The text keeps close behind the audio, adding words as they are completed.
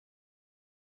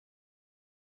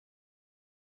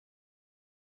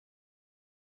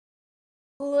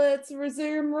Let's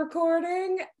resume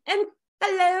recording. And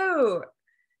hello,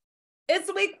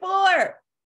 it's week 4.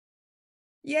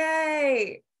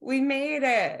 Yay, we made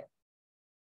it.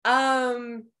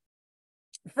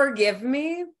 Forgive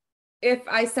me if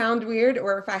I sound weird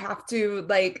or if I have to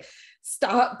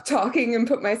stop talking and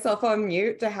put myself on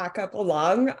mute to hack up a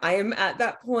lung. I am at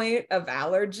that point of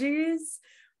allergies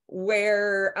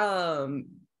where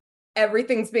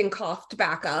everything's being coughed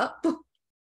back up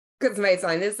because my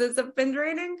sinuses have been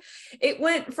draining. It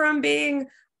went from being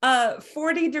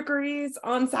 40 degrees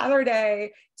on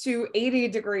Saturday to 80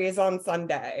 degrees on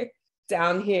Sunday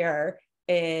down here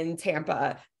in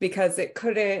Tampa because it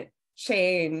couldn't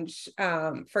change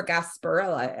for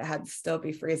Gasparilla. It had to still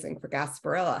be freezing for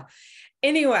Gasparilla.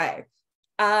 Anyway,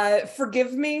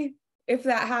 forgive me if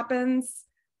that happens.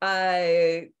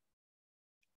 It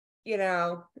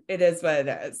is what it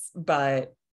is.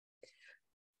 But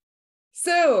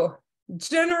so,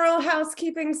 general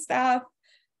housekeeping stuff.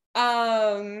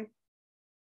 Captions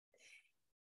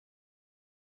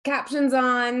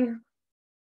on.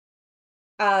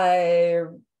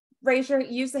 Use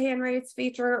the hand raise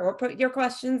feature or put your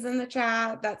questions in the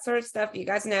chat, that sort of stuff. You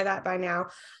guys know that by now.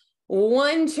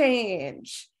 One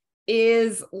change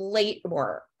is late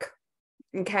work.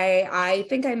 Okay, I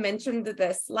think I mentioned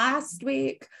this last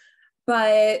week,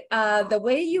 but the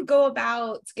way you go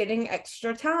about getting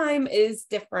extra time is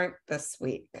different this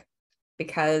week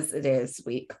because it is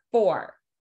week 4.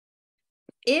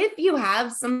 If you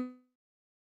have something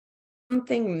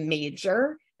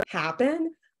major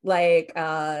happen, like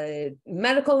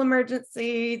medical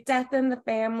emergency, death in the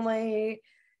family,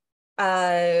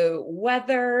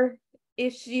 weather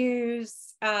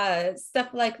issues, stuff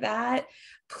like that,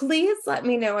 please let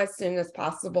me know as soon as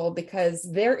possible because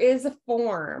there is a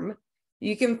form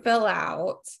you can fill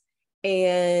out,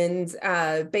 and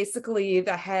basically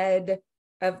the head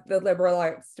of the liberal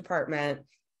arts department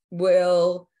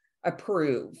will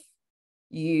approve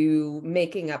you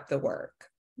making up the work,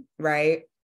 right?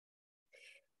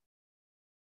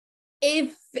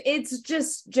 If it's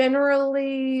just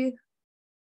generally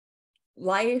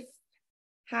life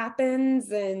happens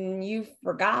and you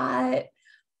forgot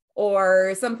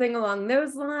or something along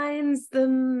those lines,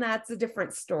 then that's a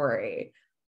different story.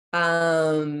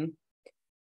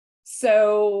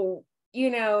 So,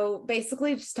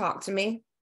 basically just talk to me,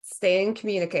 stay in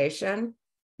communication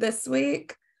this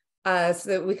week, so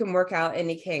that we can work out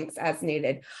any kinks as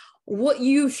needed. What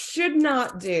you should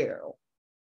not do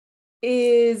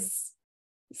is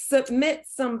submit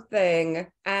something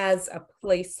as a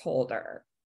placeholder.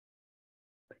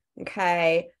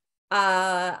 Okay.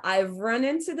 I've run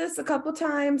into this a couple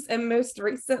times, and most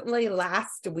recently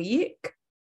last week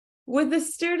with a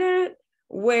student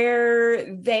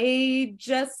where they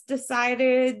just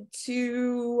decided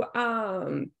to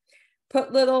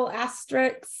put little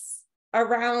asterisks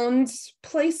around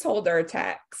placeholder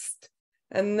text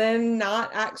and then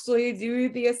not actually do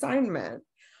the assignment.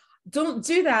 Don't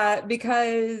do that,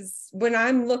 because when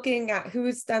I'm looking at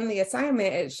who's done the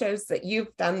assignment, it shows that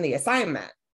you've done the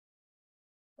assignment,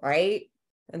 right?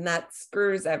 And that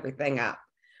screws everything up.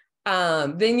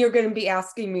 Then you're going to be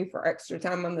asking me for extra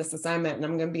time on this assignment, and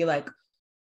I'm going to be like,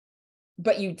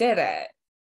 but you did it,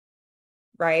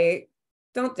 right?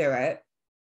 Don't do it.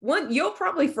 One, you'll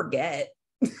probably forget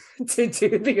to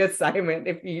do the assignment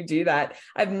if you do that.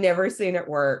 I've never seen it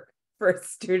work for a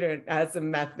student as a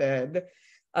method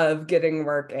of getting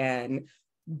work in,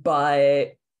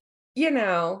 but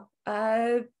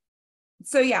so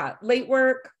yeah, late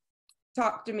work,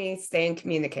 talk to me, stay in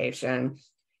communication.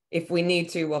 If we need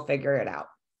to, we'll figure it out.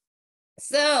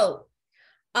 So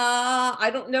I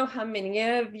don't know how many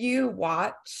of you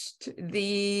watched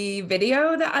the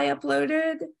video that I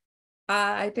uploaded.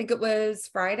 I think it was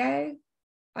Friday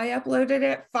I uploaded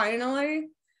it finally.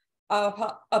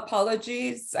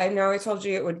 Apologies, I know I told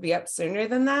you it would be up sooner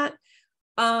than that.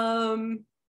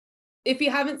 If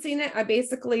you haven't seen it, I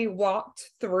basically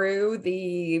walked through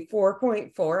the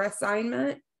 4.4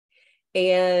 assignment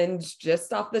and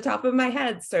just off the top of my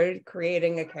head started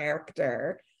creating a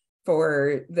character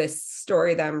for this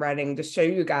story that I'm writing to show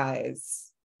you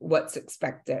guys what's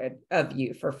expected of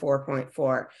you for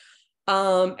 4.4.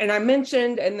 And I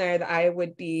mentioned in there that I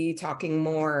would be talking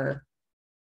more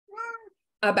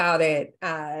about it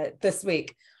this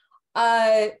week.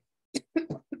 And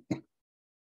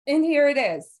here it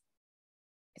is.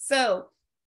 So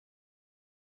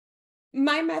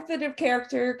my method of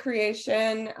character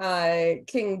creation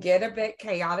can get a bit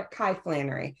chaotic. Hi,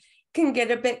 Flannery. Can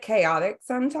get a bit chaotic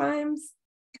sometimes.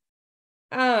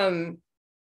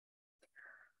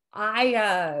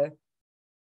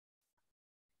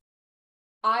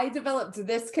 I developed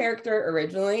this character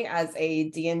originally as a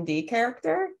D&D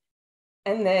character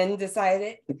and then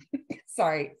decided,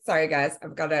 sorry guys,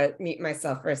 I've got to mute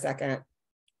myself for a second.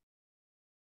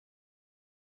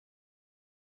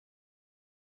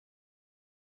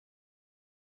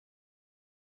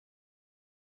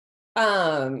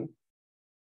 I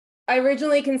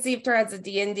originally conceived her as a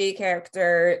D&D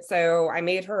character, so I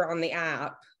made her on the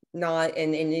app, not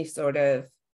in any sort of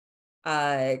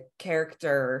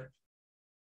character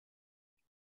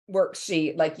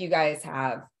worksheet like you guys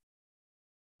have.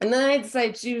 And then I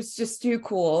decided she was just too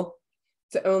cool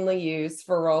to only use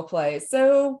for role play.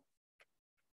 So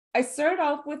I started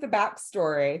off with a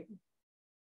backstory.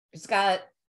 She's got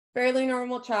fairly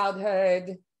normal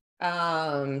childhood,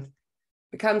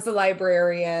 becomes a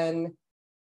librarian.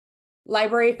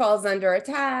 Library falls under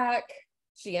attack.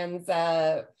 She ends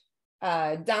up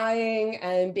dying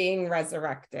and being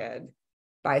resurrected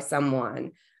by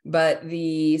someone. But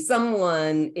the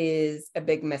someone is a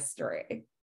big mystery,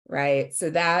 right? So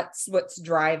that's what's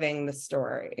driving the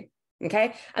story.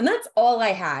 Okay. And that's all I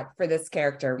had for this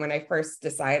character when I first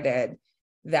decided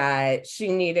that she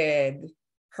needed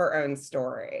her own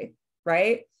story,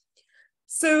 right?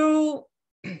 So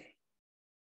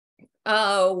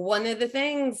one of the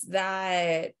things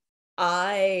that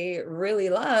I really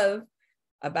love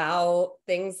about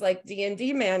things like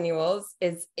D&D manuals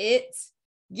is it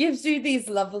gives you these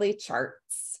lovely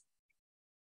charts.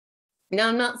 Now,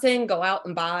 I'm not saying go out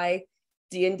and buy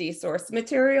D&D source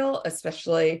material,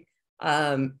 especially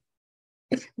due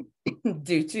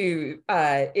to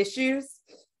issues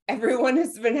everyone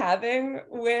has been having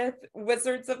with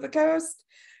Wizards of the Coast,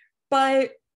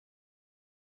 but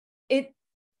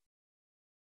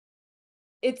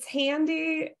it's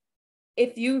handy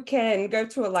if you can go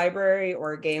to a library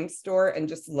or a game store and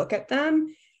just look at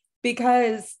them,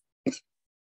 because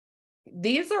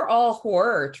these are all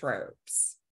horror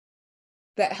tropes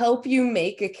that help you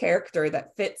make a character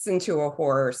that fits into a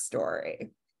horror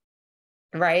story,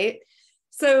 right?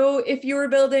 So if you were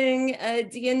building a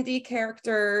D&D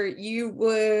character, you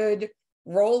would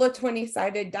roll a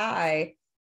 20-sided die,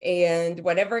 and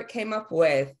whatever it came up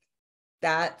with,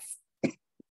 that's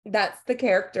the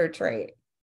character trait,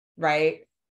 right?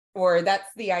 Or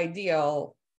that's the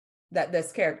ideal that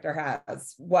this character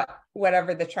has,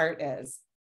 whatever the chart is.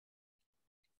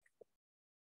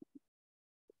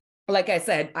 Like I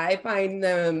said, I find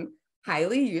them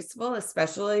highly useful,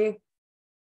 especially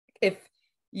if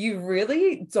you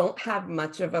really don't have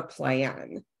much of a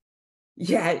plan.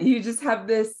 Yeah, you just have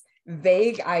this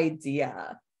vague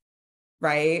idea,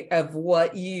 right, of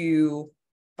what you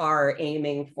are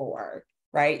aiming for,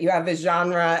 right? You have a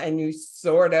genre and you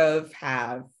sort of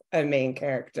have a main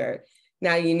character.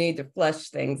 Now you need to flesh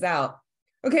things out.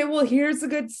 Okay, well, here's a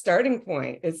good starting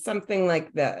point. It's something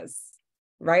like this,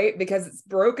 right? Because it's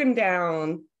broken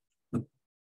down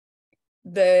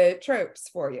the tropes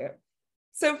for you.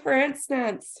 So for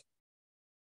instance,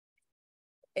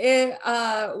 when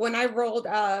I rolled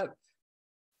up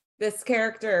this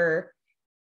character,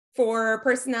 for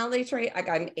personality trait, I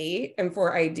got an 8, and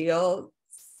for ideal,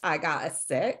 I got a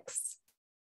 6.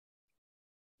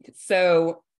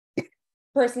 So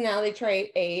personality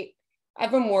trait 8. I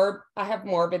have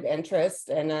morbid interest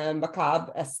in a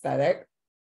macabre aesthetic.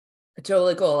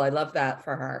 Totally cool. I love that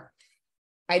for her.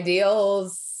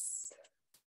 Ideals,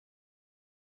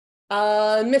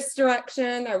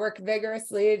 misdirection. I work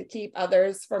vigorously to keep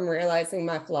others from realizing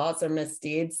my flaws or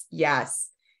misdeeds. Yes.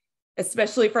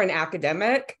 Especially for an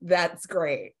academic, that's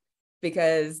great,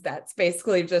 because that's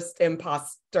basically just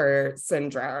imposter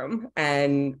syndrome,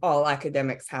 and all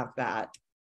academics have that.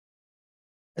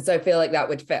 So I feel like that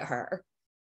would fit her.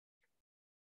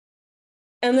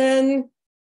 And then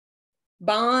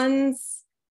bonds,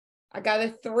 I got a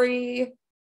 3.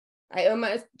 I owe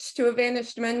much to a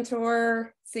vanished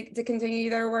mentor, seek to continue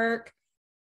their work.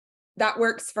 That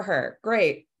works for her.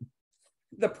 Great.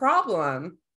 The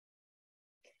problem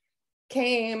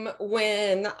came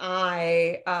when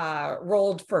I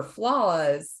rolled for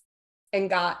flaws and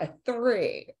got a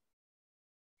 3.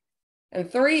 And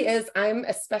 3 is I'm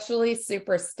especially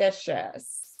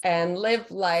superstitious and live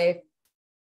life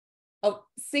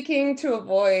seeking to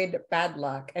avoid bad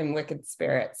luck and wicked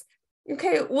spirits.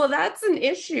 Okay, well, that's an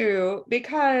issue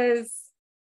because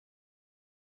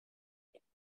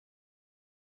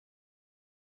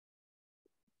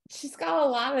she's got a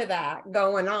lot of that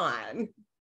going on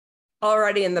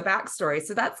already in the backstory.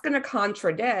 So that's going to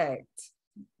contradict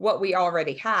what we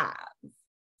already have,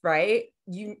 right?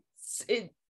 It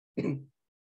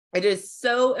is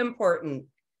so important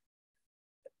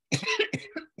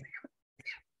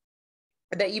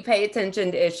that you pay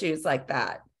attention to issues like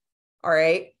that. all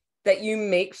right, that you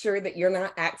make sure that you're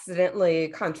not accidentally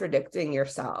contradicting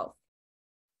yourself.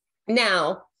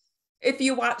 Now, if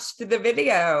you watched the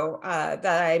video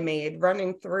that I made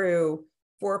running through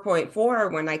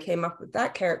 4.4 when I came up with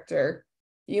that character,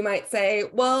 you might say,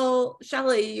 well,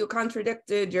 Shelley, you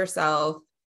contradicted yourself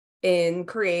in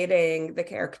creating the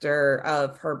character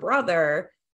of her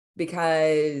brother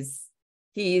because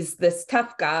he's this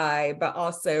tough guy, but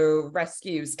also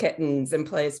rescues kittens and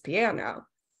plays piano.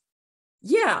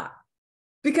 Yeah,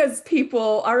 because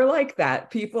people are like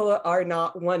that. People are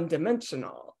not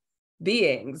one-dimensional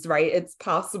beings, right? It's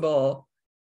possible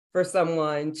for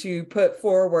someone to put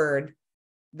forward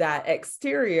that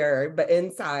exterior, but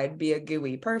inside be a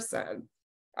gooey person.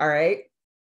 All right.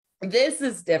 This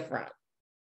is different.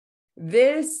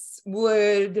 This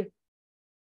would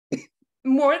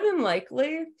more than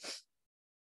likely,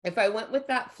 if I went with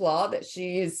that flaw that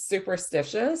she's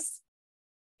superstitious,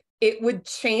 it would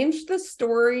change the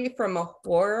story from a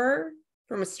horror,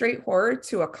 from a straight horror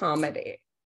to a comedy.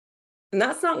 And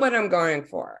that's not what I'm going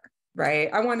for, right?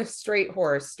 I want a straight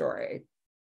horror story.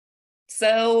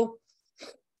 So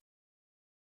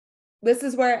this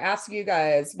is where I ask you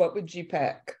guys, what would you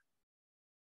pick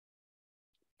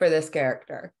for this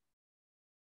character?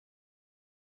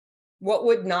 What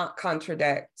would not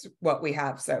contradict what we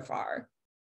have so far?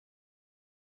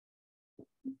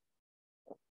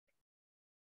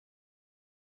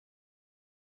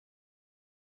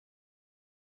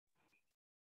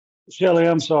 Shelley,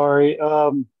 I'm sorry.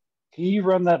 Can you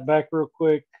run that back real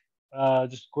quick?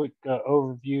 Just a quick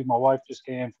overview. My wife just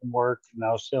came from work, and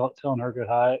I was telling her good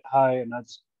hi, and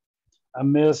I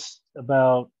missed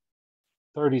about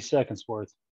 30 seconds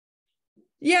worth.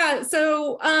 Yeah,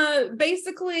 so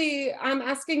basically I'm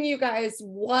asking you guys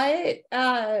which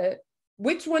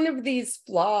one of these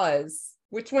flaws,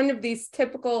 which one of these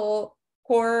typical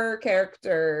horror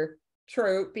character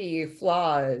tropey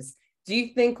flaws do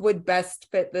you think would best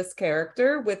fit this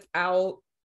character without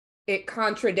it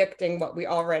contradicting what we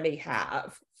already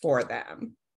have for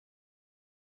them?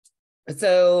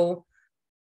 So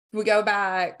we go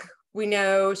back, we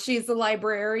know she's a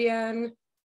librarian.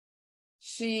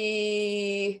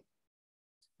 She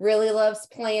really loves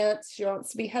plants. She wants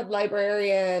to be head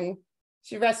librarian.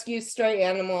 She rescues stray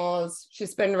animals.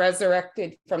 She's been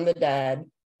resurrected from the dead.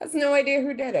 Has no idea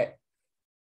who did it.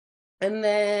 And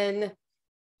then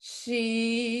she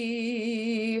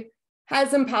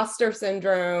has imposter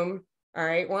syndrome, all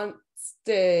right, wants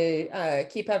to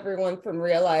keep everyone from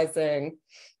realizing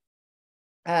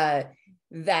that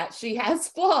she has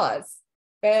flaws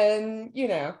and,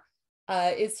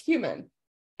 is human.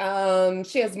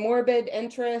 She has morbid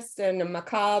interest in a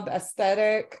macabre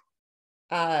aesthetic,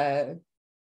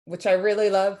 which I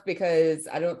really love because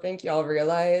I don't think y'all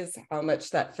realize how much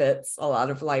that fits a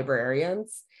lot of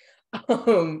librarians.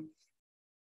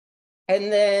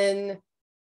 And then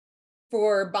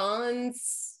for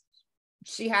Bonds,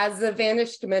 she has a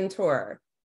vanished mentor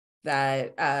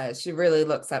that she really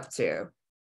looks up to.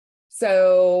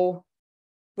 So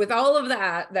with all of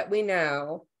that we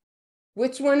know,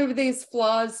 which one of these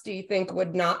flaws do you think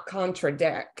would not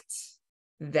contradict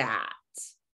that?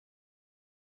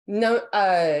 No,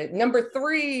 number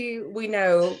 3, we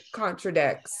know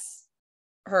contradicts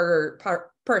her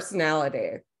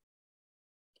personality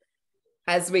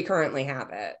as we currently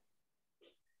have it.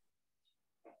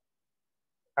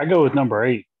 I go with number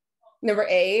 8. Number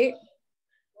 8,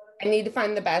 I need to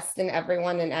find the best in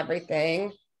everyone and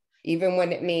everything, even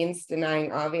when it means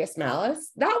denying obvious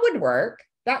malice. That would work.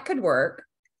 That could work.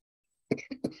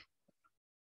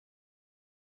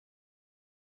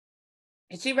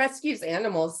 She rescues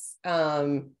animals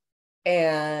and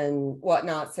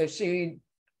whatnot. So she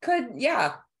could,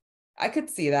 yeah, I could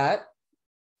see that.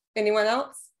 Anyone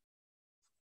else?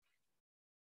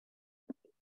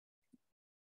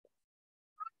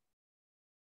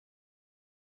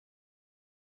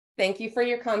 Thank you for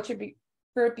your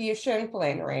contribution,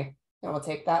 Flannery. I will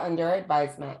take that under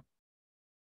advisement.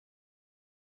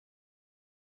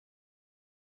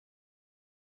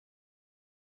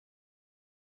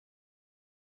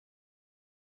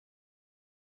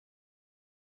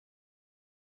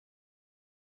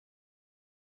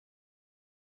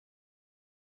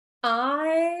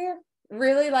 I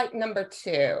really like number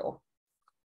 2,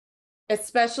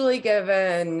 especially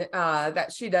given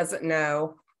that she doesn't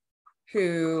know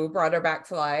who brought her back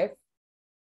to life.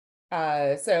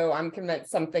 So I'm convinced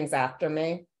something's after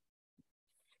me.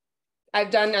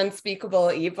 I've done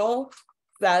unspeakable evil. Is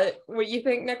that what you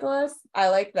think, Nicholas? I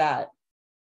like that.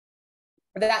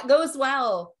 That goes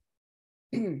well.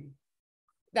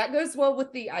 That goes well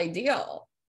with the ideal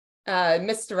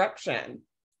misdirection.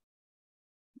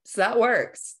 So that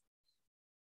works.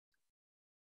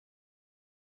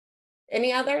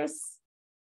 Any others?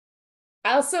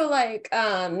 I also like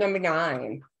number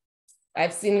 9.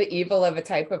 I've seen the evil of a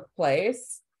type of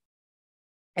place.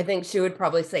 I think she would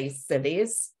probably say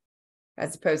cities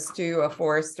as opposed to a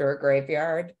forest or a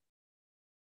graveyard.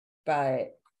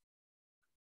 But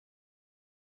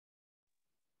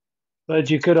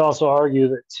you could also argue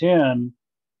that 10,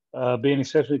 being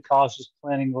exceptionally cautious,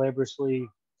 planning laboriously,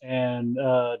 and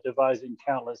devising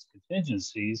countless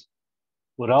contingencies,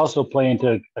 would also play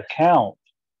into account.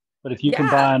 But if you yeah,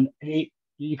 combine 8,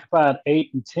 you combine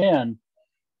 8 and 10,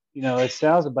 it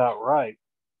sounds about right.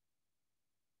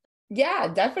 yeah,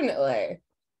 definitely.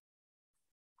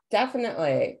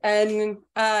 Definitely. And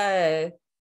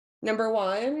number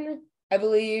 1, I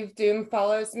believe Doom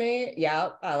follows me.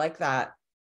 Yeah, I like that.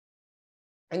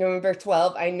 And number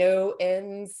 12, I know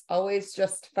ends always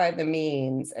justify the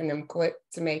means and I'm quick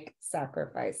to make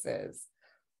sacrifices.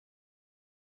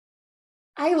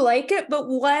 I like it, but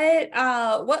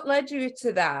what led you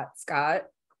to that, Scott?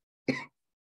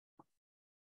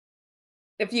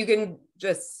 If you can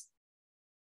just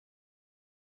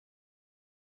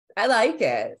I like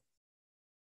it.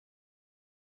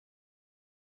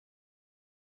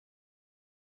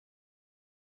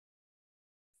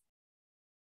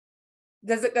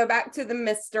 Does it go back to the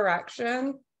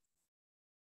misdirection?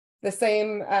 The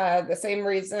same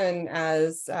reason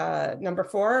as number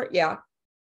 4? Yeah.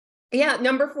 Yeah,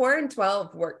 number 4 and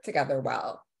 12 work together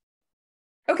well.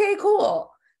 Okay, cool.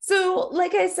 So,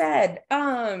 like I said,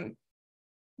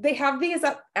 they have these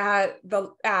up at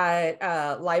the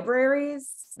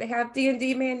libraries. They have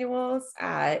D&D manuals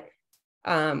at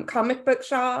comic book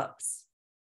shops,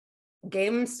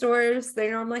 game stores.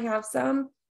 They normally have some.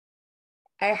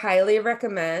 I highly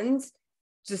recommend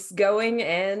just going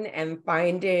in and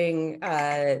finding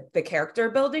the character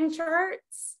building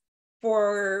charts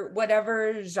for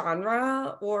whatever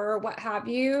genre or what have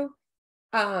you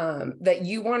that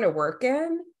you want to work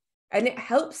in. And it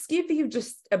helps give you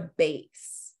just a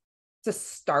base to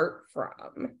start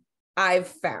from, I've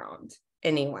found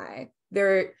anyway.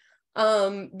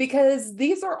 Because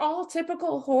these are all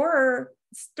typical horror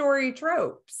story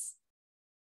tropes,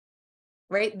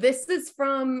 right? These are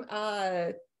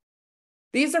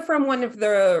from one of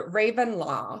the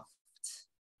Ravenloft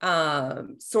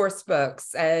source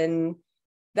books, and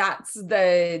that's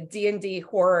the D&D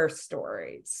horror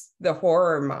stories, the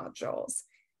horror modules.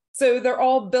 So they're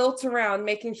all built around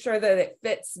making sure that it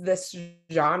fits this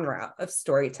genre of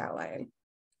storytelling.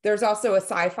 There's also a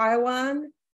sci-fi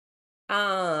one,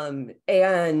 and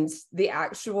the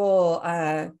actual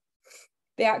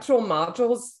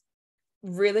modules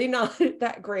really not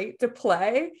that great to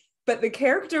play, but the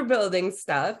character building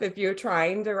stuff, if you're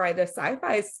trying to write a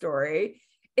sci-fi story,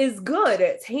 is good.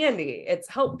 It's handy. It's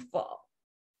helpful,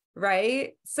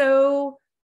 right? So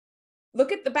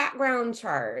look at the background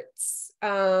charts.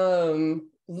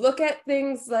 Look at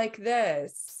things like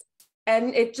this.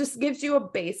 And it just gives you a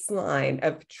baseline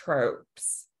of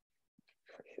tropes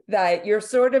that you're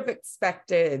sort of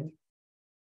expected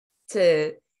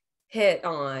to hit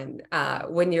on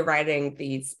when you're writing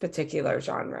these particular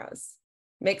genres.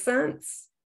 Make sense?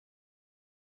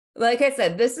 Like I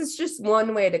said, this is just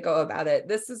one way to go about it.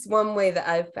 This is one way that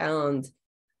I've found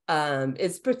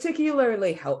is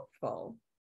particularly helpful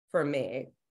for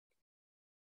me.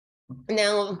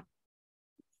 Now,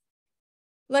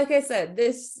 like I said,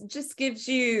 this just gives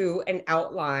you an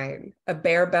outline, a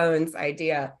bare bones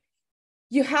idea.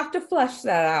 You have to flesh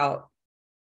that out.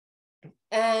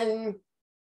 And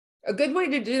a good way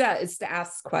to do that is to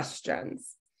ask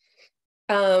questions.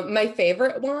 My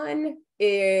favorite one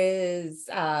is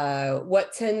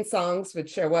what 10 songs would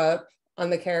show up on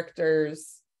the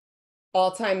character's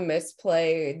all-time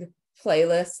misplayed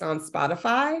playlist on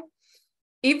Spotify.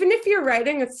 Even if you're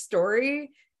writing a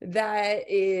story that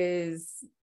is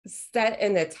set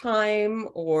in a time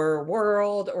or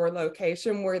world or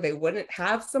location where they wouldn't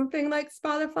have something like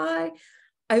Spotify,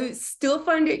 I still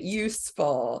find it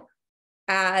useful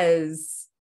as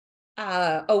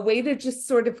a way to just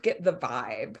sort of get the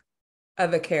vibe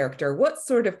of a character. What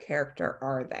sort of character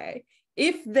are they?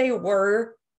 If they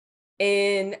were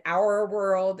in our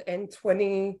world in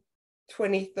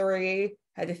 2023,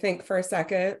 had to think for a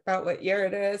second about what year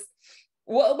it is,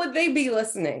 what would they be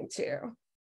listening to?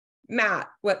 Matt,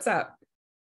 what's up?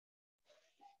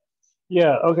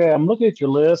 Yeah, okay. I'm looking at your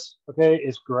list. Okay,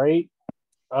 it's great.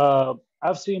 I've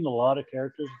seen a lot of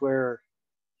characters where,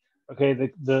 okay,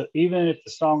 the even if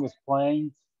the song is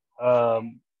playing,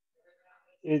 um,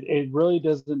 it really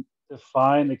doesn't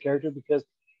define the character, because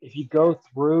if you go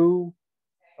through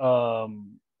a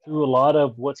lot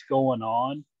of what's going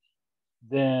on,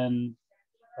 then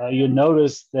you'll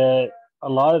notice that a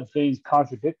lot of things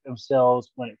contradict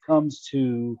themselves when it comes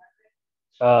to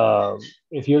uh,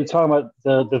 if you're talking about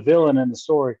the villain in the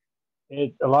story,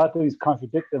 a lot of things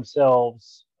contradict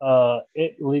themselves,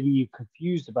 it leaving you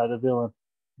confused about the villain.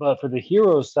 But for the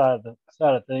hero side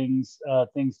of things,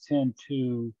 things tend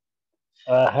to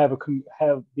have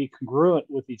be congruent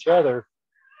with each other,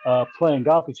 playing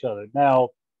off each other. Now,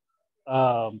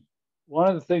 um, one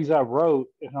of the things I wrote,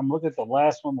 if I'm looking at the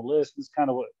last one on the list, is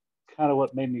kind of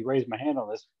what made me raise my hand on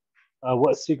this.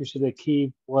 What secrets should they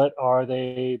keep? What are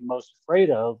they most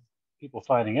afraid of? People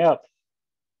finding out.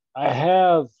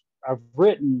 I've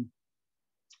written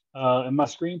in my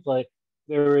screenplay.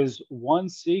 There is one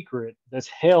secret that's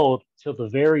held till the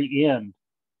very end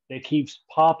that keeps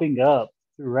popping up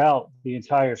throughout the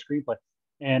entire screenplay,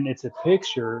 and it's a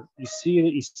picture. You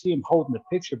see him holding the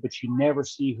picture, but you never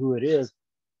see who it is.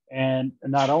 And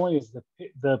not only is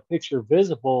the picture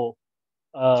visible,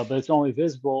 but it's only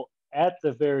visible at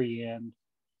the very end,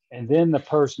 and then the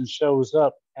person shows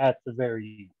up at the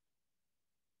very end.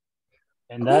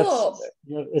 And that's, Cool.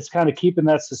 it's kind of keeping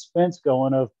that suspense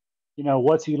going of,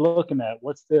 what's he looking at?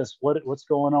 What's this? What's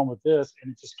going on with this?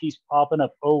 And it just keeps popping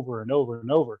up over and over and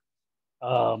over.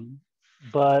 Um,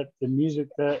 but the music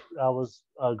that I was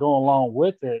going along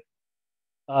with it,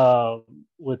 uh,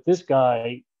 with this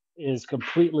guy, is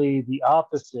completely the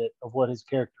opposite of what his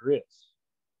character is.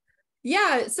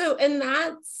 Yeah, so and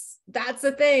that's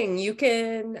the thing. You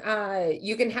can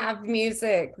have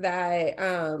music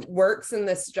that works in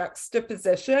this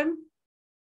juxtaposition.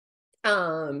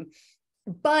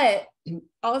 But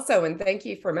also, and thank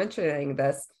you for mentioning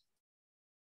this,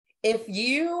 if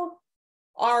you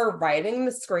are writing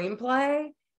the screenplay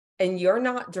and you're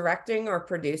not directing or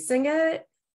producing it,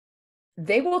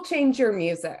 they will change your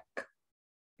music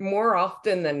more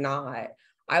often than not.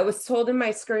 I was told in my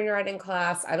screenwriting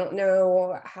class, I don't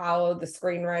know how the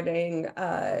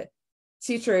screenwriting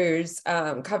teachers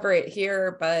cover it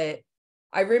here, but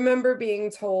I remember being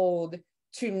told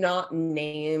to not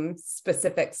name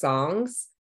specific songs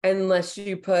unless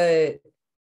you put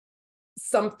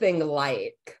something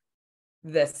like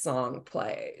this song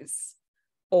plays,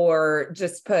 or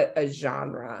just put a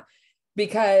genre,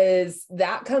 because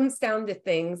that comes down to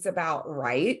things about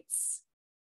rights,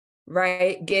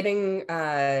 right? Getting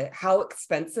how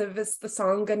expensive is the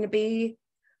song going to be?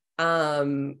 I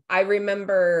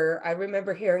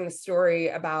remember hearing a story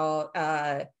about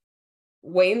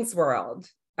Wayne's World.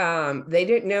 They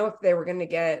didn't know if they were going to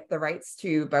get the rights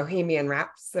to Bohemian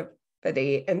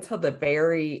Rhapsody until the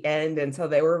very end, until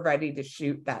they were ready to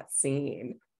shoot that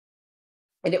scene.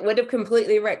 And it would have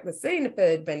completely wrecked the scene if it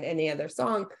had been any other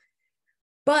song.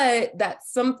 But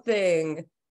that's something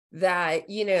that,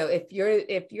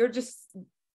 if you're just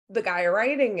the guy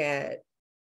writing it,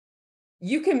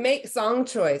 you can make song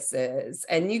choices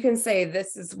and you can say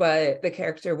this is what the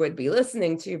character would be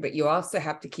listening to, but you also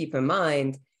have to keep in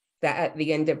mind that at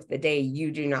the end of the day,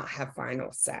 you do not have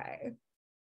final say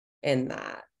in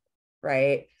that,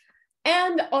 right?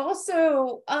 And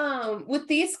also, with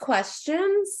these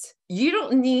questions, you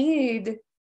don't need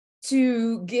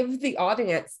to give the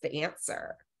audience the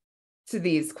answer to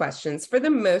these questions. For the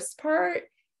most part,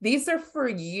 these are for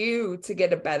you to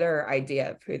get a better idea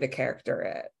of who the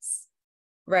character is,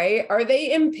 right? Are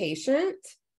they impatient?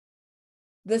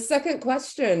 The second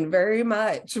question very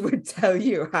much would tell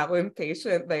you how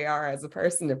impatient they are as a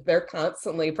person. If they're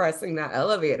constantly pressing that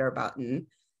elevator button,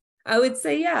 I would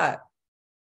say, yeah.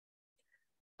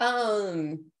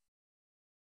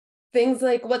 Things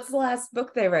like, what's the last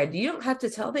book they read? You don't have to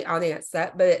tell the audience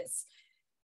that, but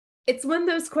it's one of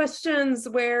those questions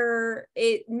where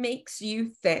it makes you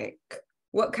think,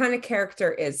 what kind of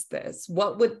character is this?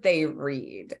 What would they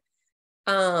read?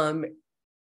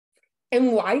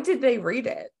 And why did they read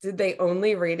it? Did they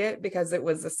only read it because it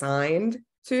was assigned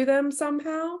to them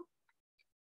somehow?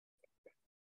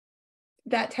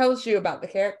 That tells you about the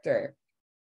character.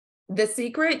 The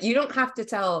secret, you don't have to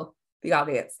tell the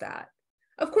audience that.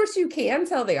 Of course, you can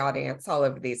tell the audience all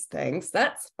of these things.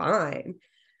 That's fine.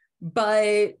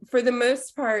 But for the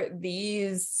most part,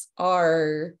 these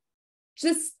are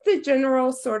just the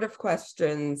general sort of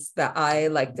questions that I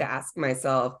like to ask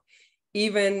myself,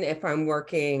 even if I'm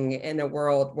working in a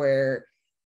world where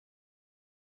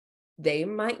they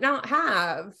might not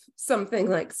have something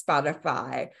like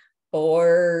Spotify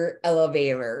or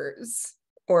elevators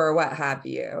or what have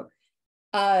you.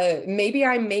 Maybe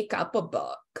I make up a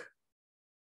book,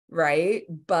 right?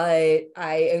 But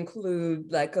I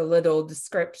include like a little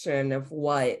description of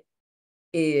what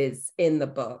is in the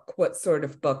book, what sort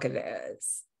of book it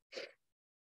is,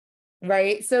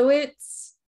 right? So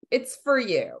it's for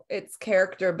you. It's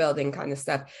character building kind of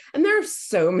stuff. And there are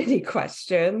so many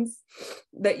questions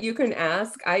that you can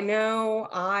ask. I know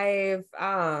I've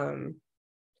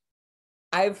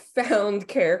found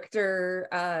character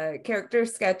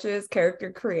sketches,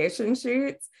 character creation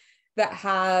sheets that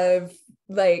have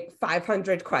like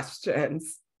 500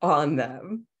 questions on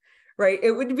them, right?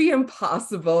 It would be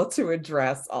impossible to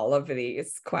address all of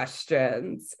these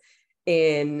questions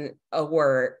in a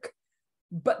work,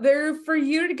 but they're for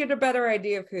you to get a better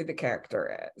idea of who the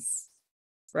character is,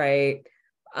 right?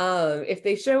 If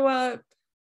they show up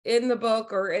in the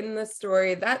book or in the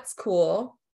story, that's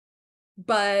cool,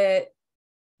 but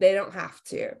they don't have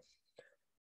to.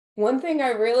 One thing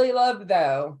I really love,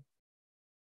 though,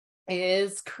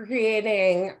 is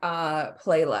creating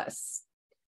playlists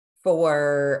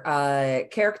for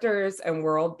characters and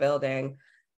world building,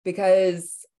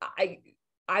 because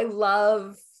I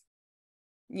love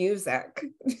music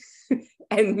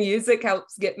and music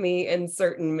helps get me in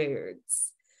certain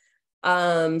moods.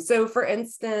 So for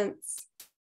instance,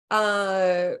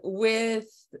 with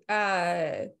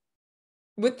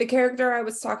the character I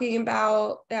was talking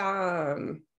about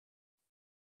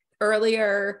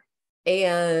earlier,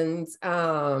 and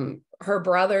her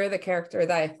brother, the character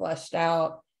that I fleshed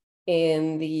out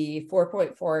in the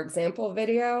 4.4 example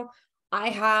video, I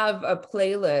have a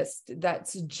playlist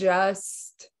that's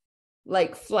just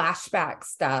like flashback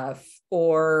stuff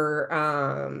or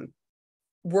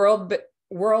world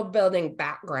building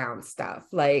background stuff,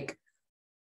 like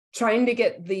trying to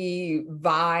get the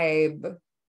vibe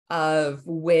of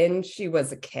when she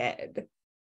was a kid,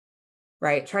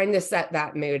 right? Trying to set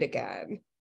that mood again.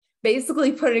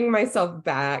 Basically putting myself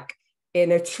back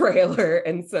in a trailer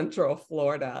in Central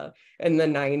Florida in the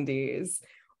 90s.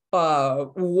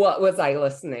 What was I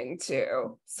listening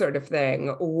to, sort of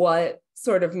thing? What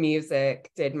sort of music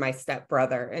did my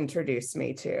stepbrother introduce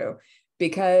me to?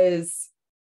 Because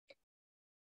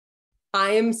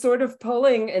I am sort of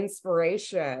pulling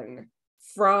inspiration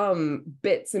from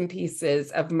bits and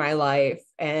pieces of my life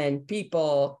and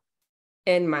people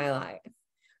in my life,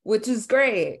 which is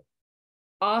great.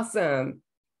 Awesome.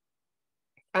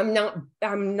 I'm not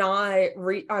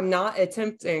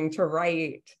attempting to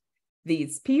write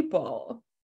these people,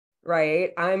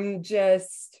 right? I'm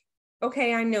just,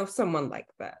 okay, I know someone like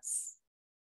this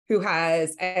who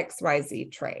has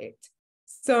XYZ trait.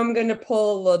 So I'm going to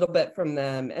pull a little bit from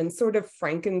them and sort of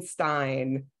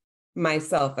Frankenstein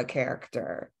myself a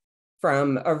character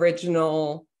from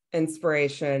original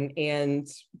inspiration and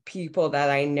people that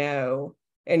I know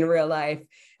in real life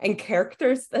and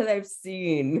characters that I've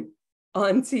seen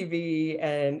on TV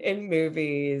and in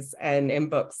movies and in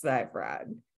books that I've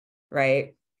read,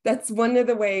 right? That's one of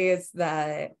the ways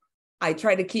that I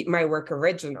try to keep my work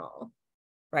original,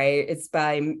 right? It's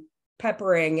by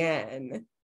peppering in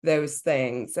those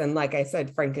things. And like I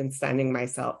said, Frankensteining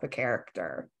myself a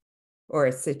character or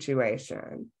a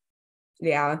situation.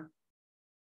 Yeah.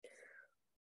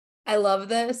 I love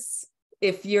this.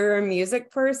 If you're a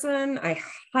music person, I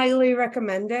highly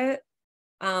recommend it.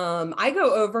 I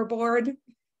go overboard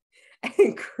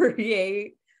and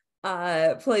create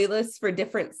playlists for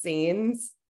different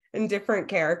scenes and different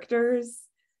characters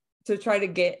to try to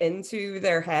get into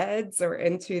their heads or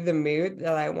into the mood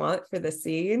that I want for the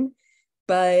scene.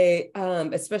 But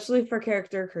especially for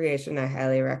character creation, I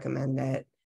highly recommend it.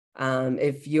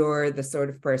 If you're the sort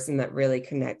of person that really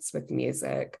connects with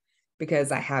music,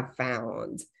 because I have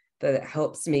found that it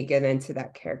helps me get into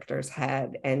that character's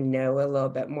head and know a little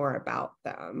bit more about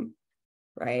them,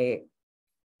 right?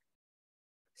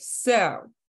 So,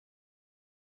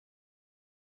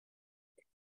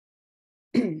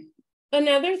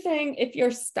 another thing, if you're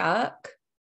stuck,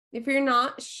 if you're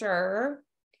not sure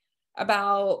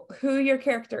about who your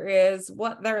character is,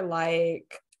 what they're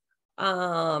like,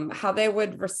 how they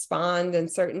would respond in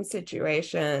certain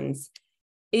situations,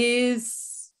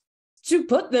 is to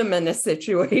put them in a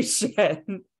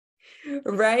situation,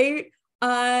 right?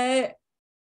 How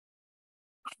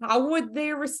would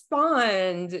they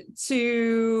respond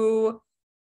to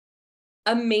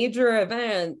a major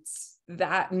event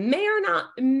that may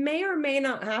or may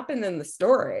not happen in the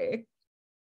story,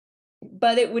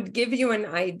 but it would give you an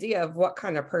idea of what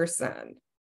kind of person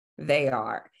they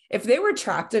are. If they were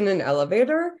trapped in an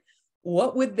elevator,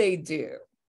 what would they do?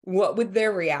 What would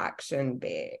their reaction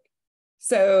be?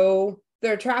 So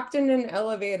they're trapped in an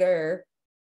elevator.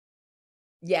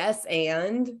 Yes,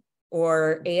 and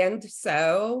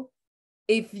so.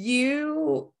 If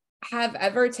you have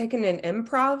ever taken an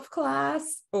improv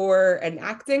class or an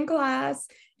acting class,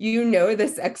 you know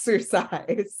this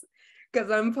exercise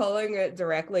because I'm pulling it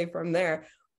directly from there.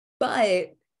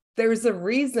 But there's a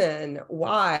reason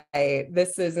why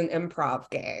this is an improv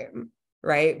game,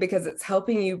 right? Because it's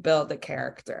helping you build a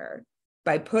character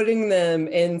by putting them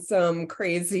in some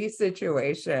crazy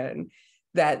situation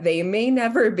that they may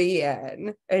never be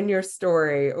in your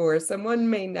story, or someone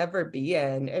may never be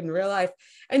in real life,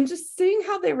 and just seeing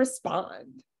how they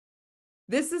respond.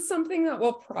 This is something that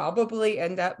will probably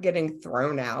end up getting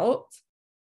thrown out.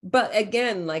 But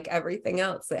again, like everything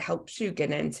else, it helps you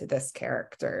get into this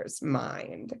character's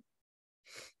mind.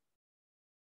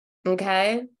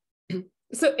 Okay.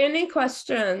 So any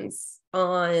questions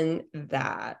on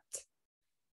that?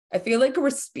 I feel like we're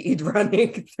speed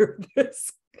running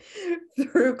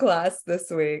through class this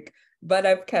week, but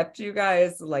I've kept you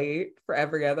guys late for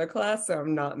every other class, so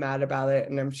I'm not mad about it,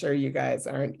 and I'm sure you guys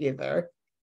aren't either.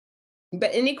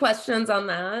 But any questions on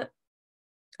that?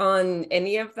 On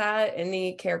any of that?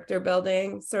 Any character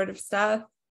building sort of stuff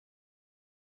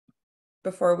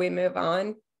before we move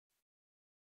on?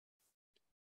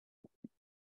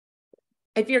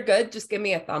 If you're good, just give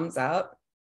me a thumbs up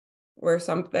or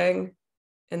something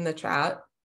in the chat.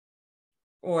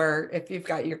 Or if you've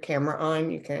got your camera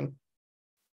on, you can.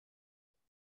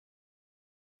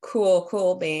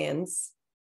 Cool beans.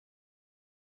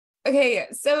 Okay,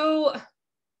 so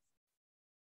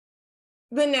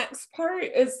the next part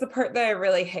is the part that I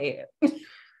really hate.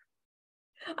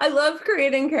 I love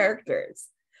creating characters.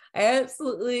 I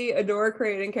absolutely adore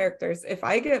creating characters. If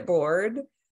I get bored,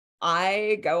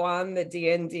 I go on the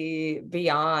D&D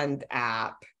Beyond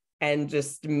app and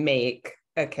just make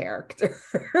a character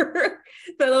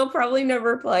that I'll probably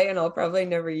never play and I'll probably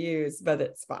never use, but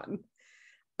it's fun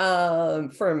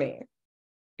for me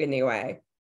anyway.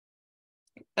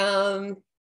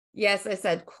 Yes, I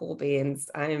said cool beans.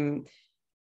 I'm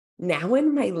now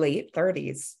in my late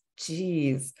 30s.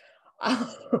 Jeez.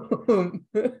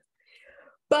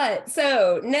 But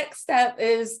so next step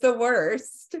is the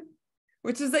worst,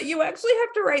 which is that you actually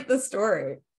have to write the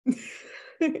story.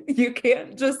 You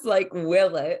can't just like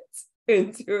will it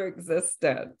into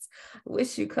existence. I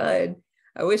wish you could.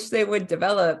 I wish they would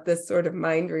develop this sort of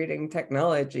mind reading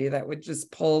technology that would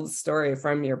just pull the story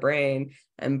from your brain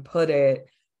and put it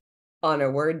on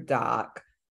a Word doc.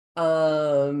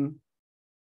 But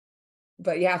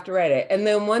you have to write it. And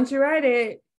then once you write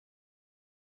it,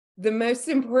 the most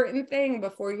important thing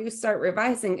before you start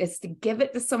revising is to give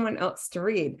it to someone else to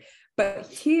read. But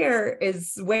here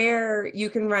is where you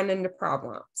can run into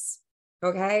problems,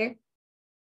 okay?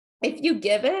 If you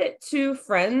give it to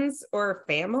friends or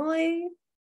family,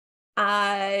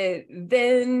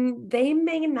 then they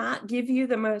may not give you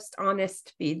the most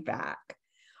honest feedback.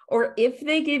 Or if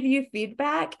they give you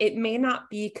feedback, it may not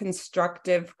be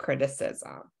constructive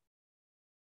criticism.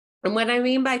 And what I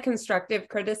mean by constructive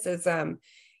criticism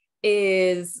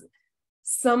is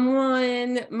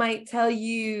someone might tell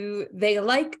you they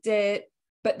liked it,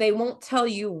 but they won't tell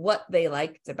you what they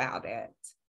liked about it.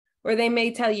 Or they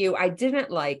may tell you, I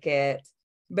didn't like it,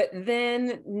 but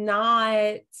then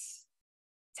not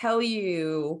tell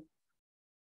you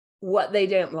what they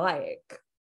didn't like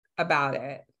about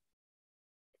it.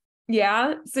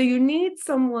 Yeah, so you need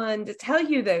someone to tell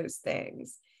you those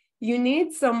things. You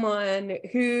need someone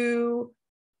who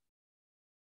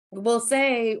will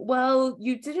say, well,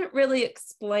 you didn't really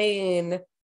explain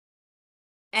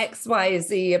X, Y,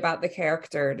 Z about the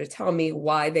character to tell me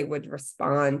why they would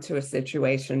respond to a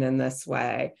situation in this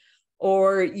way.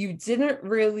 Or you didn't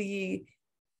really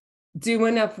do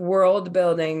enough world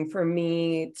building for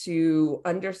me to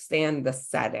understand the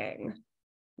setting,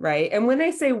 right? And when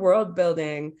I say world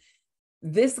building,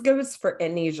 this goes for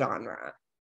any genre,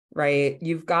 right?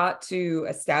 You've got to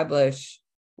establish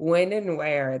when and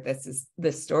where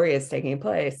this story is taking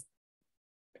place.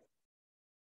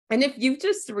 And if you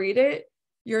just read it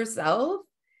yourself,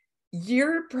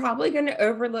 you're probably going to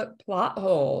overlook plot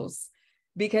holes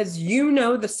because you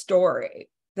know the story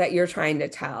that you're trying to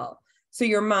tell. So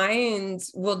your mind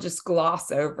will just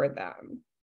gloss over them.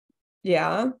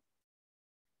 Yeah.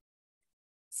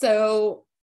 So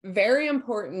very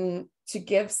important to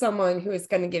give someone who is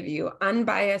going to give you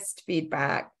unbiased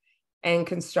feedback and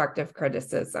constructive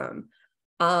criticism.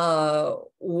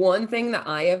 One thing that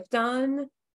I have done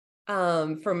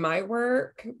for my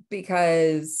work,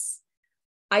 because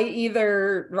I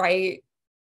either write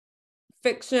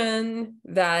fiction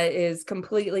that is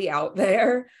completely out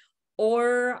there,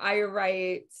 or I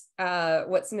write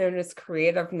what's known as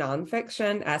creative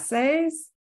nonfiction essays.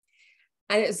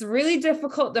 And it's really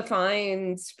difficult to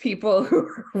find people who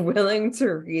are willing to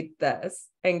read this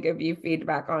and give you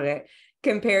feedback on it,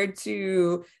 compared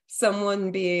to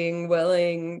someone being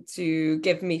willing to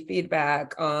give me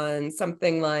feedback on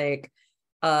something like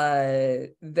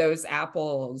those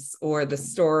apples or the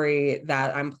story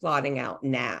that I'm plotting out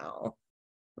now,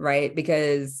 right?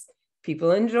 Because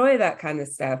people enjoy that kind of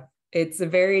stuff. It's a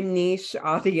very niche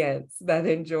audience that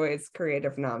enjoys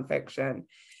creative nonfiction.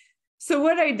 So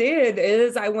what I did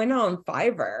is I went on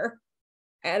Fiverr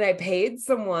and I paid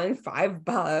someone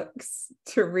 $5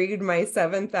 to read my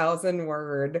 7,000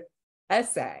 word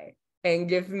essay and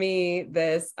give me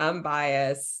this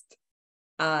unbiased,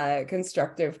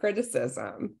 constructive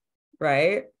criticism,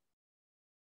 right?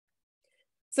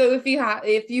 So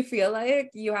if you feel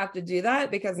like you have to do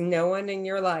that because no one in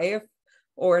your life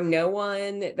or no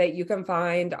one that you can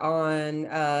find on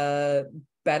a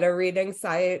better reading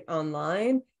site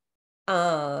online,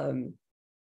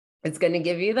 it's going to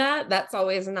give you that, that's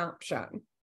always an option.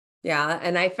 Yeah.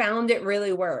 And I found it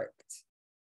really worked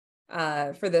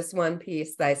for this one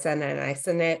piece that I sent in. I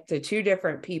sent it to 2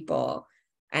 different people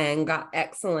and got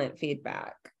excellent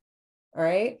feedback. All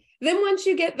right. Then once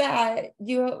you get that,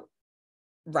 you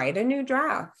write a new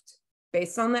draft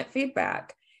based on that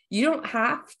feedback. You don't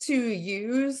have to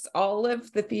use all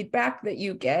of the feedback that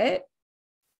you get,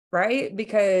 right?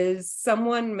 Because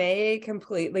someone may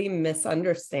completely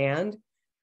misunderstand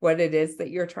what it is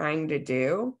that you're trying to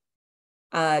do.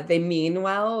 They mean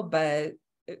well, but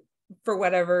for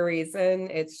whatever reason,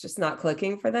 it's just not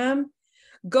clicking for them.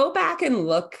 Go back and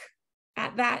look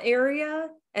at that area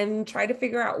and try to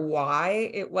figure out why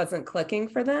it wasn't clicking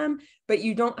for them, but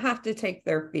you don't have to take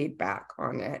their feedback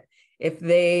on it if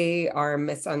they are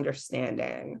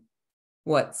misunderstanding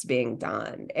what's being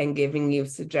done and giving you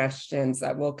suggestions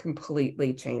that will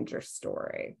completely change your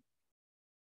story,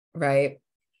 right?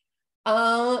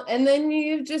 And then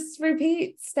you just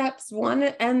repeat steps 2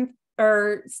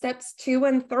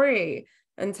 and 3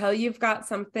 until you've got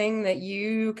something that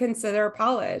you consider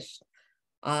polished.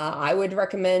 I would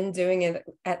recommend doing it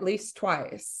at least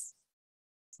twice,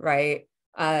 right?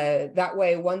 That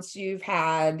way, once you've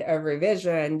had a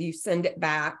revision, you send it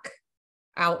back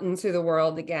out into the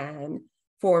world again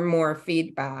for more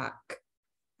feedback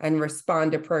and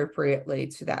respond appropriately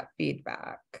to that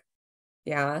feedback.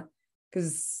 Yeah,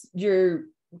 because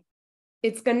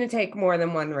it's going to take more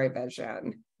than one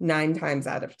revision 9 times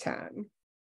out of 10.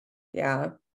 Yeah.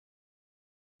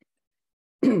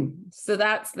 So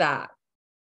that's that,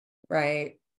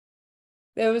 right?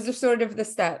 Those are sort of the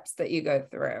steps that you go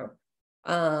through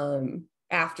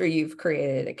after you've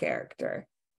created a character.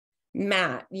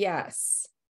 Matt, yes.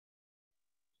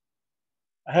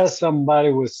 I have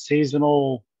somebody with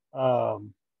seasonal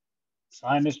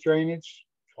sinus drainage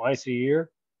twice a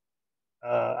year.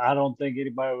 I don't think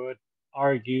anybody would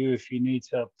argue if you need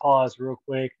to pause real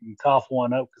quick and cough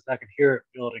one up because I can hear it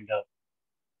building up.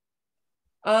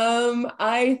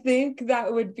 I think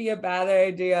that would be a bad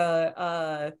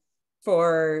idea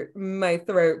for my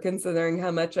throat, considering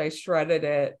how much I shredded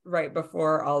it right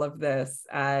before all of this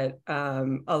at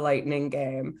a Lightning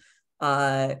game.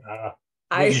 Did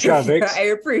you try Vicks? I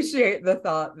appreciate the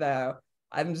thought, though.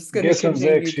 I'm just going to Get some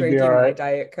continue Vicks, you'd be drinking all my right.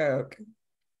 Diet Coke.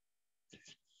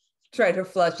 Try to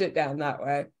flush it down that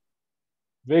way.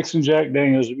 Vicks and Jack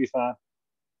Daniels would be fine.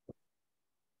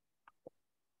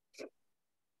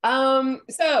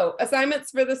 So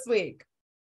assignments for this week.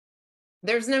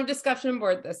 There's no discussion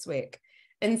board this week.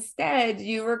 Instead,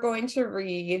 you are going to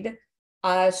read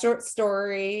a short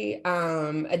story,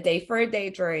 A Day for a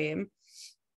Daydream,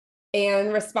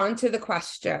 and respond to the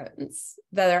questions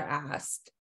that are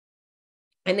asked.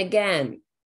 And again,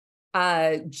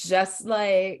 just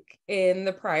like in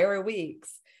the prior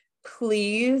weeks,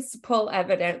 please pull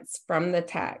evidence from the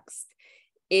text.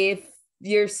 If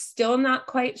you're still not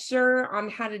quite sure on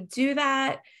how to do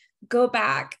that, go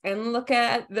back and look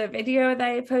at the video that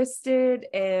I posted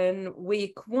in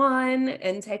week 1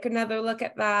 and take another look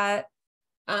at that.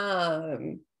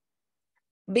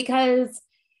 Because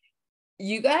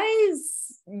you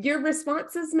guys, your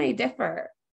responses may differ.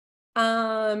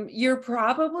 You're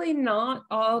probably not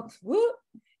all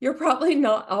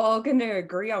going to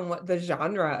agree on what the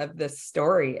genre of this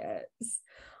story is.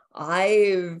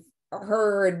 I've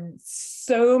heard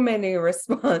so many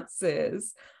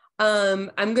responses.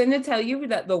 I'm going to tell you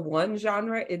that the one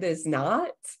genre it is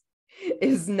not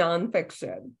is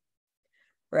nonfiction,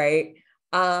 right?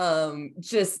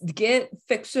 Just get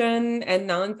fiction and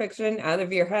nonfiction out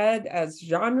of your head as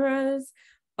genres,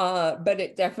 but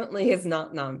it definitely is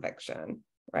not nonfiction,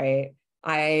 right?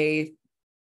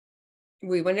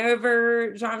 We went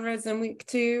over genres in week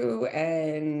 2,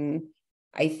 and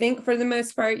I think for the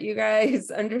most part, you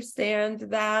guys understand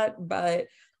that, but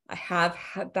I have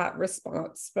had that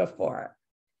response before.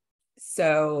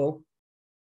 So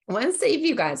I want to save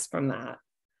you guys from that.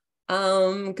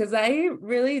 Because I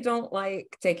really don't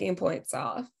like taking points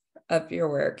off of your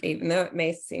work, even though it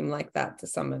may seem like that to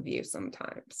some of you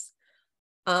sometimes.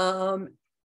 So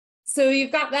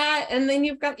you've got that, and then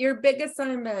you've got your big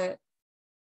assignment,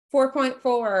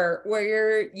 4.4,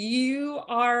 where you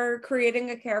are creating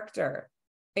a character,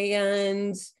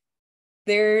 and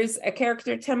there's a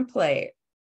character template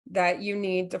that you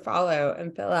need to follow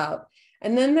and fill out.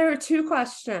 And then there are 2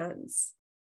 questions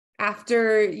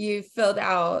after you've filled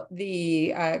out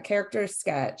the character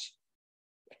sketch.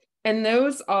 And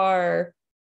those are,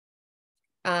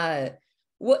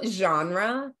 what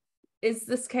genre is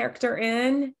this character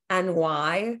in, and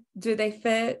why do they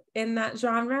fit in that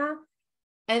genre?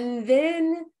 And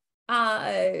then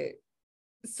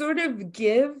sort of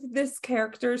give this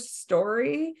character's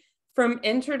story from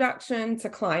introduction to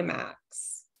climax.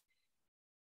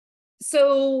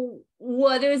 So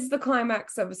what is the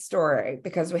climax of a story?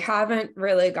 Because we haven't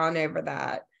really gone over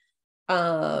that.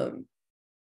 Although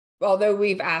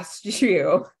we've asked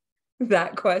you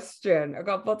that question a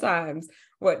couple times.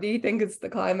 What do you think is the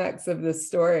climax of this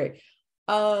story?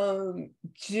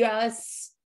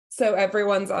 Just so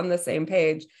everyone's on the same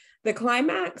page. The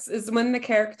climax is when the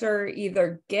character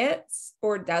either gets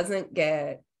or doesn't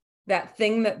get that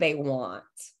thing that they want,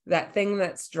 that thing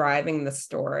that's driving the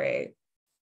story.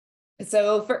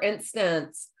 So for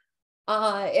instance,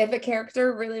 if a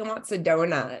character really wants a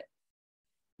donut,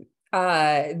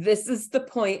 this is the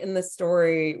point in the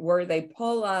story where they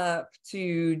pull up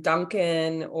to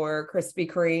Dunkin' or Krispy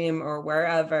Kreme or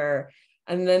wherever,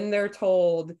 and then they're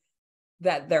told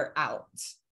that they're out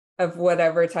of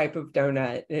whatever type of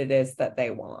donut it is that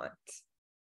they want.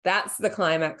 That's the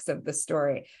climax of the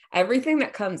story. Everything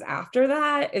that comes after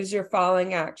that is your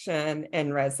falling action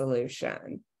and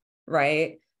resolution,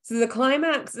 right? So the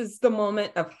climax is the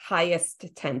moment of highest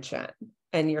tension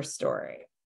in your story,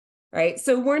 right?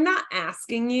 So we're not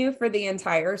asking you for the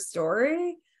entire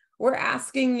story. We're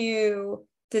asking you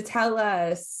to tell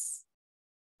us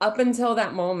up until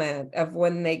that moment of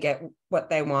when they get what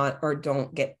they want or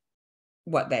don't get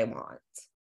what they want.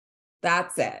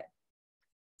 That's it.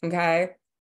 Okay?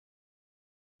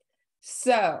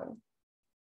 So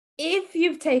if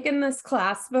you've taken this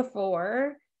class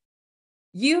before,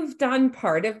 you've done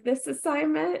part of this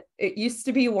assignment. It used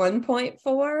to be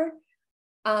 1.4.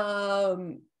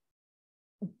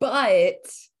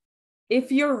 But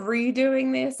if you're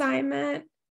redoing the assignment,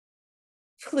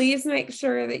 please make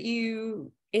sure that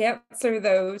you answer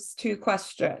those 2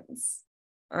 questions.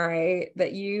 All right,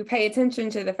 that you pay attention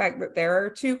to the fact that there are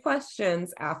 2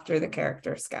 questions after the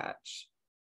character sketch.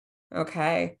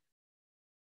 Okay.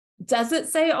 Does it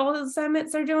say all the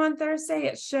assignments are due on Thursday?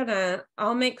 It shouldn't.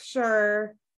 I'll make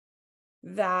sure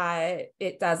that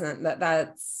it doesn't,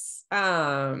 that's,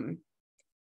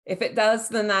 if it does,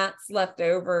 then that's left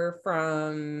over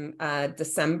from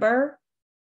December.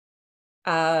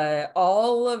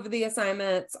 All of the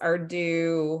assignments are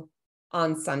due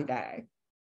on Sunday,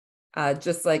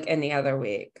 just like any other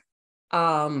week.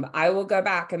 I will go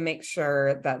back and make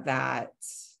sure that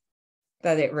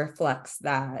it reflects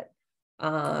that.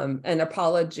 And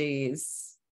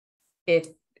apologies if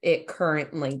it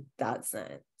currently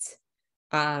doesn't.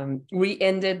 We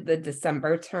ended the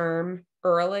December term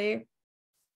early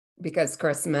because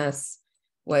Christmas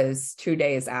was 2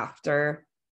 days after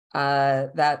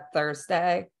that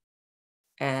Thursday,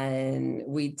 and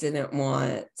we didn't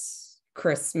want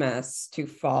Christmas to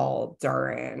fall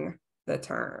during the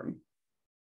term.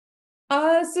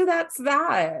 So that's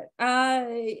that.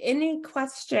 Any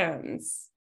questions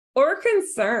or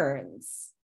concerns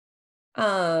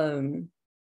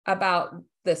about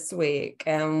this week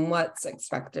and what's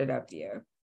expected of you?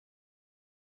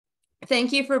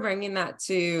 Thank you for bringing that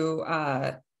to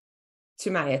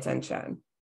my attention.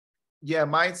 Yeah,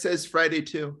 mine says Friday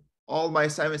too. All my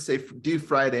assignments say due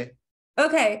Friday.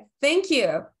 Okay, thank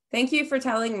you. Thank you for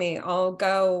telling me. I'll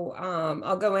go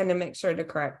in and make sure to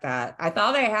correct that. I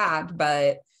thought I had,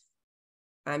 but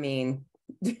I mean,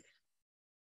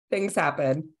 things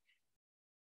happen.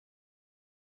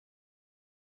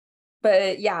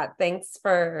 But yeah, thanks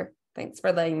for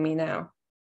letting me know.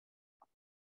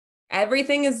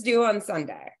 Everything is due on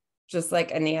Sunday, just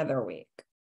like any other week.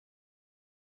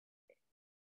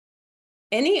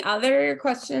 Any other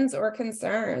questions or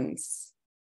concerns?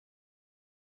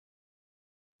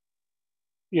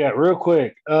 Yeah, real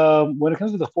quick. When it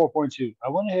comes to the 4.2, I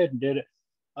went ahead and did it.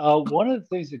 One of the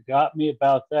things that got me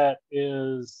about that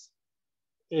is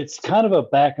it's kind of a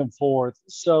back and forth.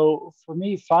 So for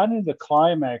me, finding the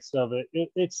climax of it,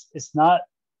 it's not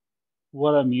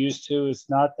what I'm used to. It's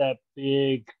not that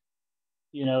big,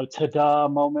 ta-da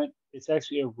moment. It's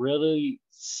actually a really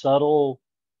subtle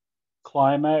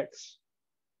climax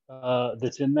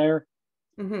that's in there.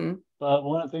 Mm-hmm. But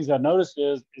one of the things I noticed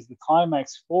is the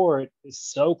climax for it is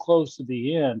so close to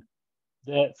the end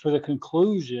that for the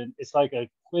conclusion, it's like a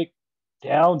quick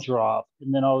down drop,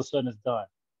 and then all of a sudden it's done.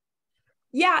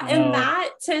 Yeah, You and know?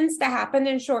 that tends to happen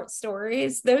in short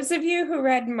stories. Those of you who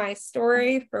read my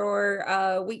story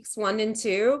for weeks 1 and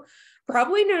 2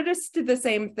 probably noticed the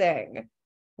same thing,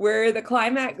 where the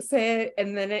climax hit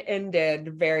and then it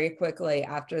ended very quickly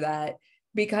after that,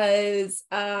 because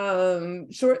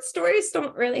short stories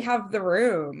don't really have the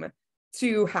room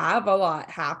to have a lot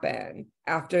happen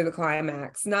after the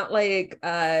climax, not like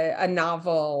a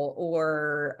novel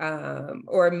or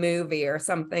a movie or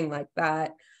something like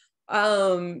that.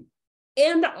 And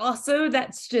also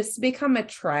that's just become a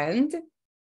trend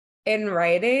in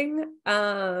writing.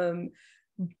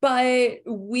 But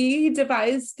we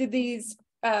devised these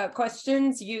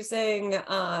questions using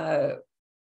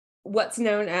what's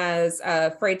known as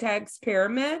Freytag's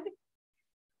pyramid,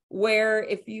 where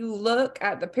if you look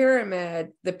at the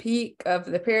pyramid, the peak of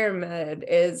the pyramid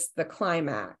is the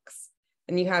climax,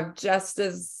 and you have just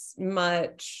as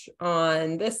much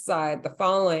on this side, the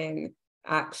falling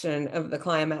action of the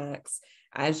climax,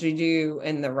 as you do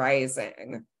in the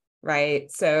rising, right?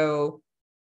 So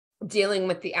dealing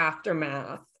with the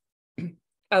aftermath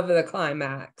of the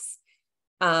climax.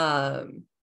 But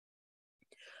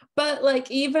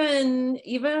like even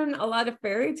a lot of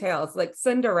fairy tales like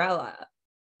Cinderella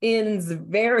ends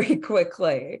very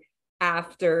quickly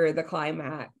after the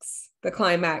climax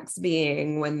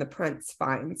being when the prince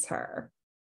finds her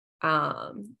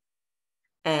and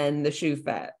the shoe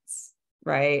fits,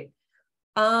 right?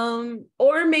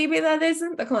 Or maybe that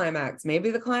isn't the climax. Maybe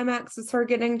the climax is her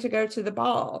getting to go to the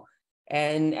ball,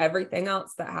 and everything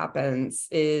else that happens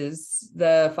is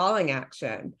the falling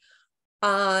action.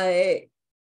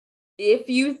 If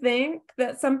you think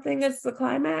that something is the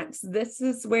climax, this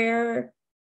is where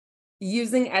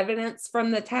using evidence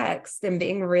from the text and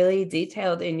being really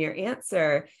detailed in your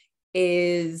answer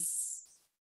is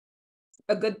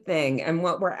a good thing, and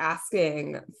what we're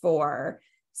asking for,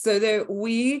 so that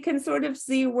we can sort of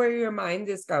see where your mind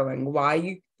is going, why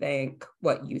you think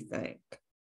what you think.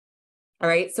 All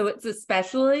right, so it's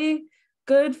especially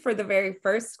good for the very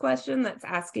first question that's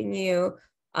asking you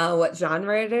what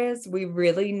genre it is. We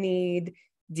really need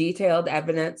detailed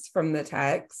evidence from the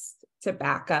text to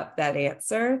back up that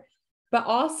answer. But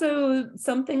also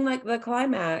something like the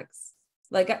climax,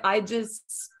 like I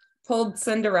just pulled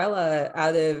Cinderella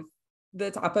out of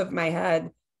the top of my head.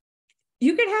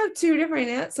 You could have 2 different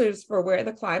answers for where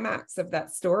the climax of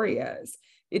that story is.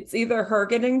 It's either her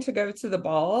getting to go to the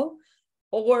ball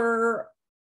or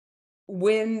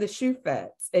when the shoe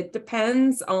fits. It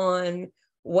depends on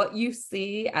what you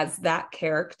see as that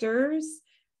character's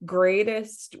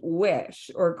greatest wish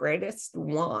or greatest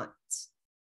want,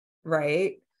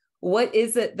 right? What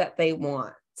is it that they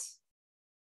want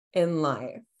in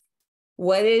life?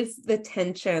 What is the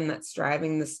tension that's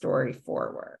driving the story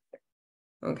forward?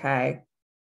 Okay.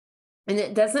 And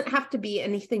it doesn't have to be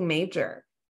anything major,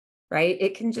 right?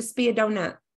 It can just be a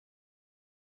donut.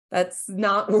 That's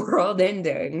not world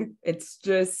ending. It's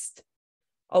just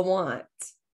a want.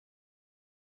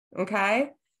 Okay.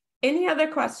 Any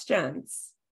other questions?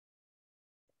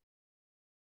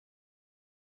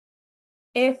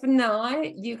 If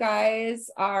not, you guys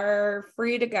are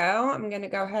free to go. I'm going to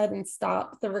go ahead and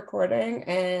stop the recording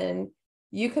and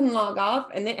you can log off.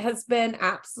 And it has been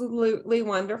absolutely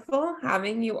wonderful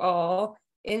having you all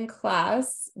in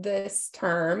class this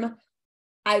term.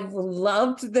 I've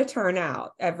loved the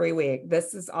turnout every week.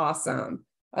 This is awesome.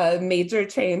 A major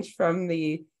change from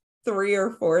the 3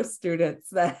 or 4 students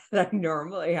that I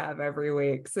normally have every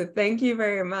week. So thank you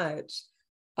very much.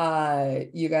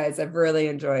 You guys, I've really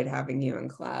enjoyed having you in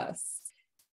class.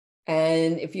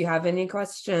 And if you have any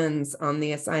questions on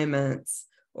the assignments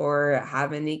or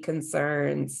have any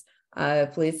concerns,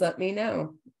 please let me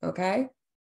know. Okay.